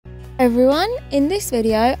Everyone, in this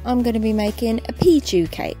video I'm going to be making a Pichu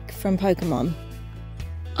cake from Pokemon.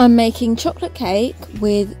 I'm making chocolate cake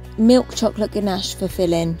with milk chocolate ganache for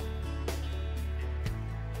filling.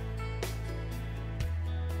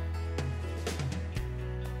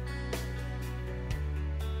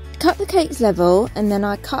 Cut the cakes level and then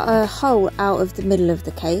I cut a hole out of the middle of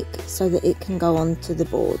the cake so that it can go onto the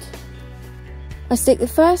board. I stick the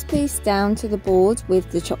first piece down to the board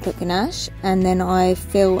with the chocolate ganache and then I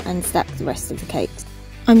fill and stack the rest of the cakes.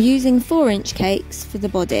 I'm using 4-inch cakes for the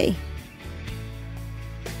body.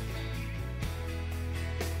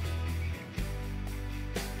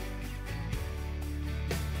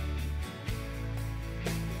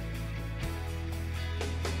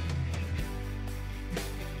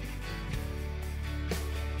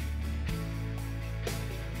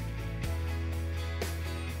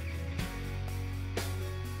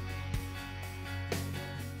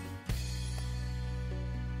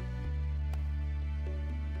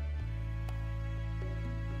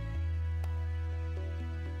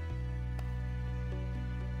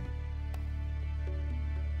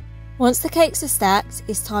 Once the cakes are stacked,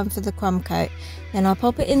 it's time for the crumb coat. Then I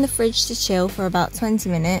pop it in the fridge to chill for about 20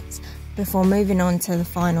 minutes before moving on to the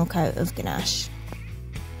final coat of ganache.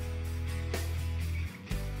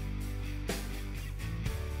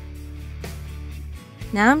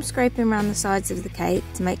 Now I'm scraping around the sides of the cake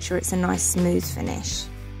to make sure it's a nice smooth finish.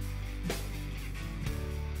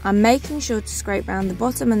 I'm making sure to scrape around the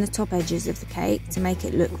bottom and the top edges of the cake to make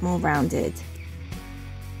it look more rounded.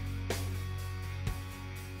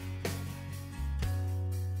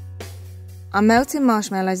 I'm melting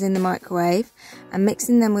marshmallows in the microwave and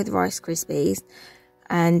mixing them with Rice Krispies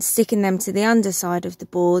and sticking them to the underside of the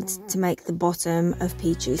board to make the bottom of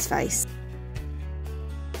Pichu's face.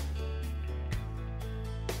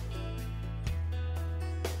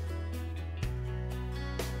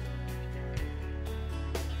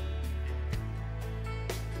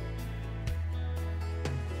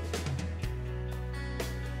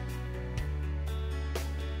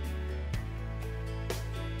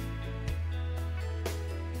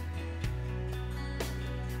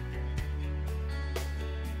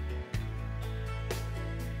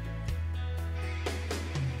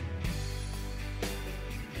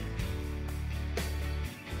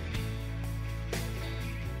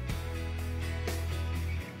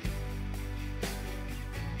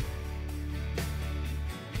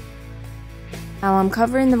 Now I'm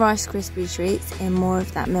covering the Rice Krispie treats in more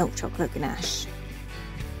of that milk chocolate ganache.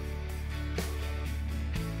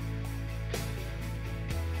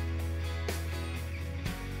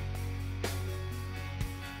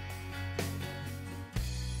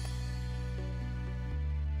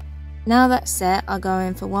 Now that's set, I go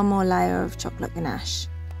in for one more layer of chocolate ganache.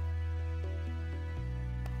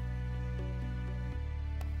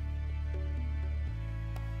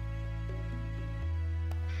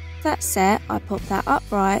 That's set, I pop that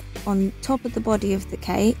upright on top of the body of the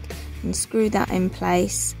cake and screw that in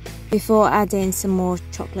place before adding some more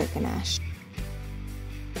chocolate ganache.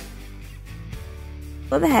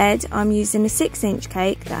 For the head, I'm using a 6-inch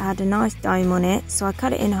cake that had a nice dome on it, so I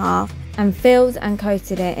cut it in half and filled and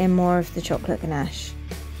coated it in more of the chocolate ganache.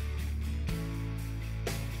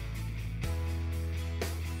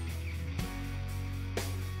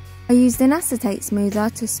 I used an acetate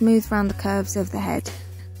smoother to smooth round the curves of the head.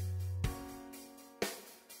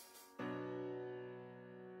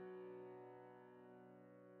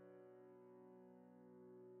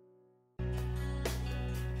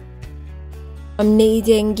 I'm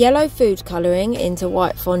kneading yellow food colouring into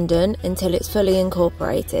white fondant until it's fully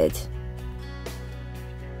incorporated.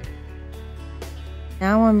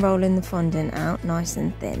 Now I'm rolling the fondant out nice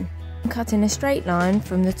and thin. I'm cutting a straight line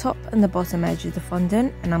from the top and the bottom edge of the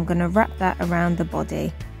fondant and I'm going to wrap that around the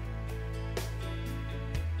body.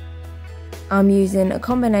 I'm using a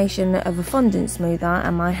combination of a fondant smoother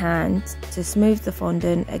and my hand to smooth the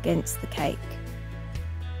fondant against the cake.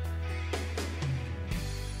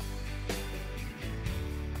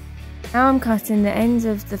 Now I'm cutting the ends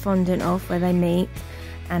of the fondant off where they meet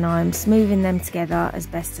and I'm smoothing them together as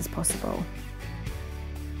best as possible.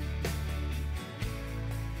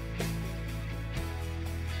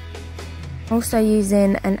 Also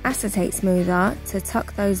using an acetate smoother to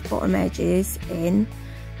tuck those bottom edges in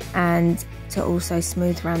and to also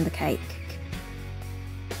smooth around the cake.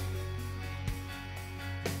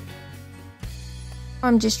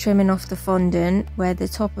 I'm just trimming off the fondant where the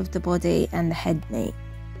top of the body and the head meet.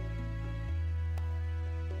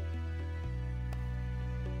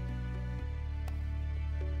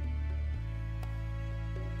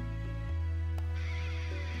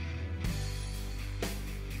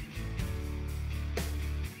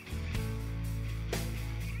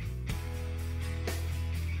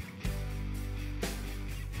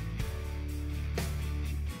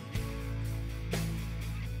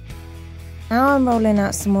 Now I'm rolling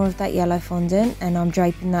out some more of that yellow fondant and I'm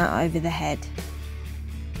draping that over the head.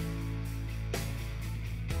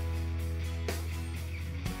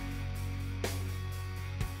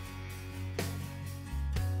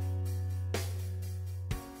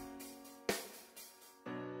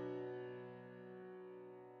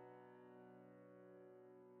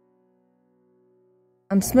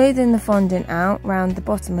 I'm smoothing the fondant out round the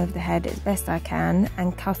bottom of the head as best I can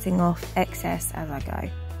and cutting off excess as I go.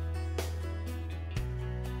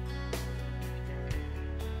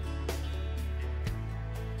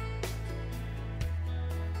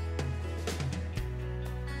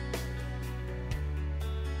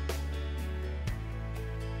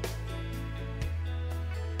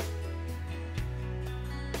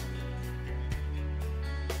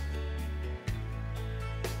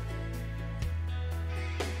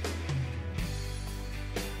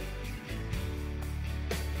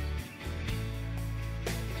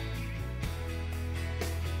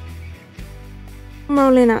 I'm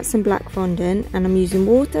rolling out some black fondant and I'm using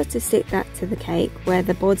water to stick that to the cake where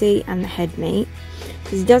the body and the head meet,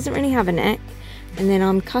 because he doesn't really have a neck, and then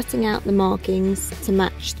I'm cutting out the markings to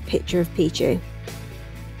match the picture of Pichu.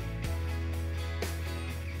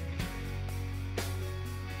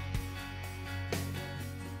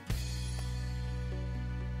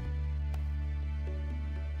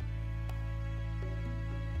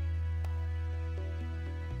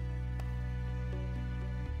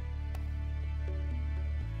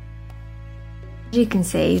 As you can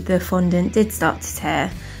see, the fondant did start to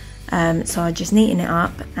tear, so I just neaten it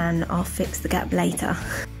up and I'll fix the gap later.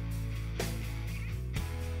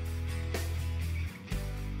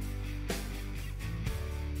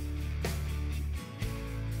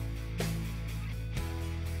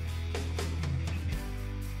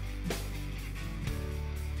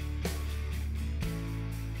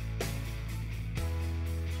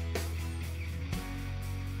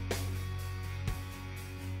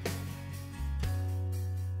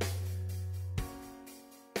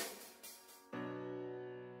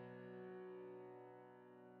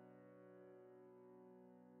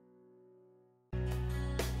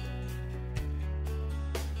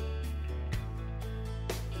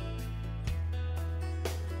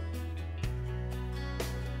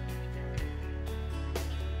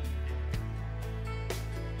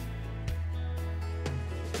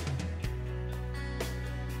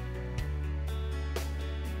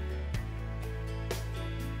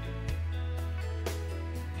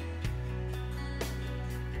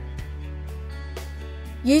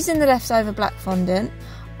 Using the leftover black fondant,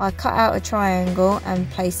 I cut out a triangle and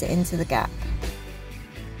place it into the gap.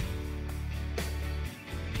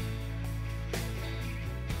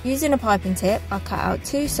 Using a piping tip, I cut out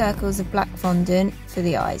 2 circles of black fondant for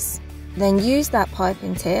the eyes. Then use that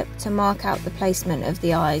piping tip to mark out the placement of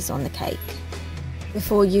the eyes on the cake,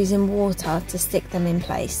 before using water to stick them in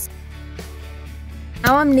place.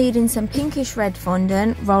 Now I'm kneading some pinkish red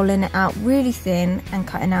fondant, rolling it out really thin and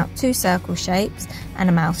cutting out 2 circle shapes and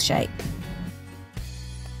a mouth shape.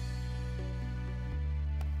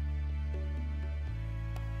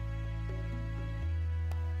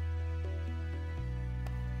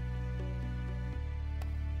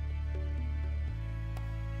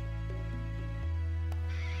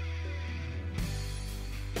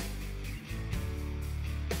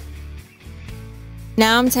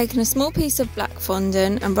 Now I'm taking a small piece of black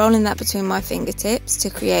fondant and rolling that between my fingertips to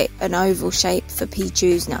create an oval shape for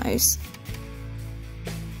Pichu's nose.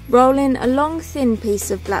 Rolling a long thin piece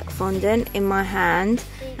of black fondant in my hand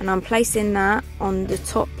and I'm placing that on the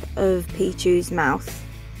top of Pichu's mouth.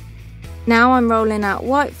 Now I'm rolling out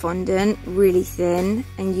white fondant really thin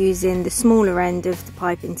and using the smaller end of the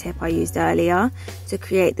piping tip I used earlier to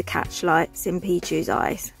create the catch lights in Pichu's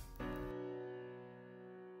eyes.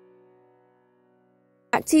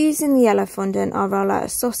 Back to using the yellow fondant, I'll roll out a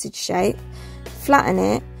sausage shape, flatten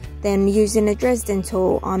it, then using a Dresden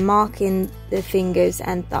tool I'm marking the fingers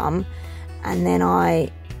and thumb, and then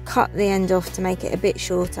I cut the end off to make it a bit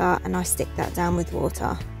shorter and I stick that down with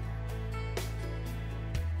water.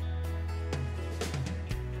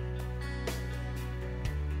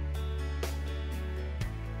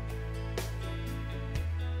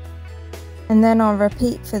 And then I'll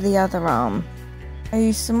repeat for the other arm. I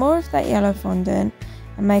use some more of that yellow fondant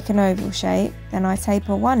and make an oval shape, then I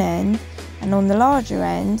taper one end, and on the larger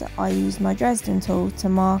end I use my Dresden tool to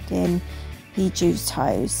mark in Pichu's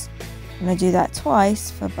toes, and I do that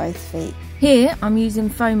twice for both feet. Here I'm using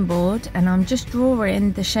foam board and I'm just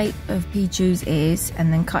drawing the shape of Pichu's ears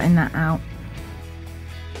and then cutting that out.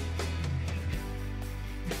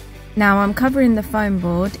 Now I'm covering the foam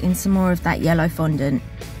board in some more of that yellow fondant.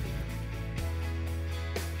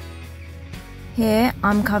 Here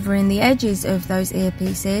I'm covering the edges of those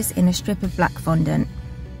earpieces in a strip of black fondant.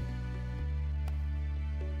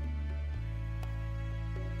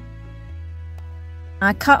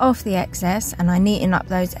 I cut off the excess and I neaten up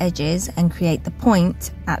those edges and create the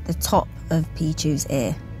point at the top of Pichu's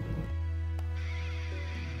ear.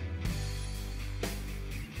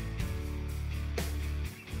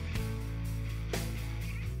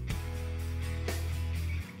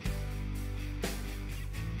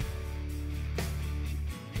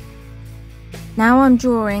 Now I'm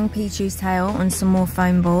drawing Pichu's tail on some more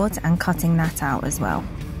foam board and cutting that out as well.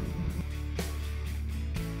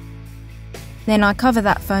 Then I cover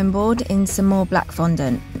that foam board in some more black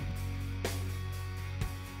fondant.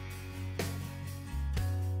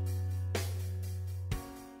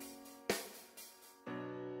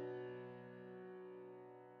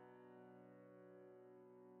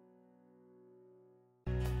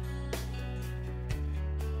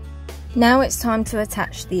 Now it's time to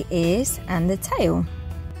attach the ears and the tail.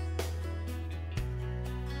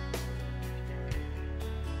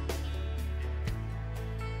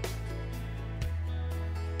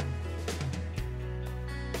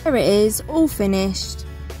 There it is, all finished.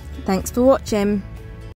 Thanks for watching.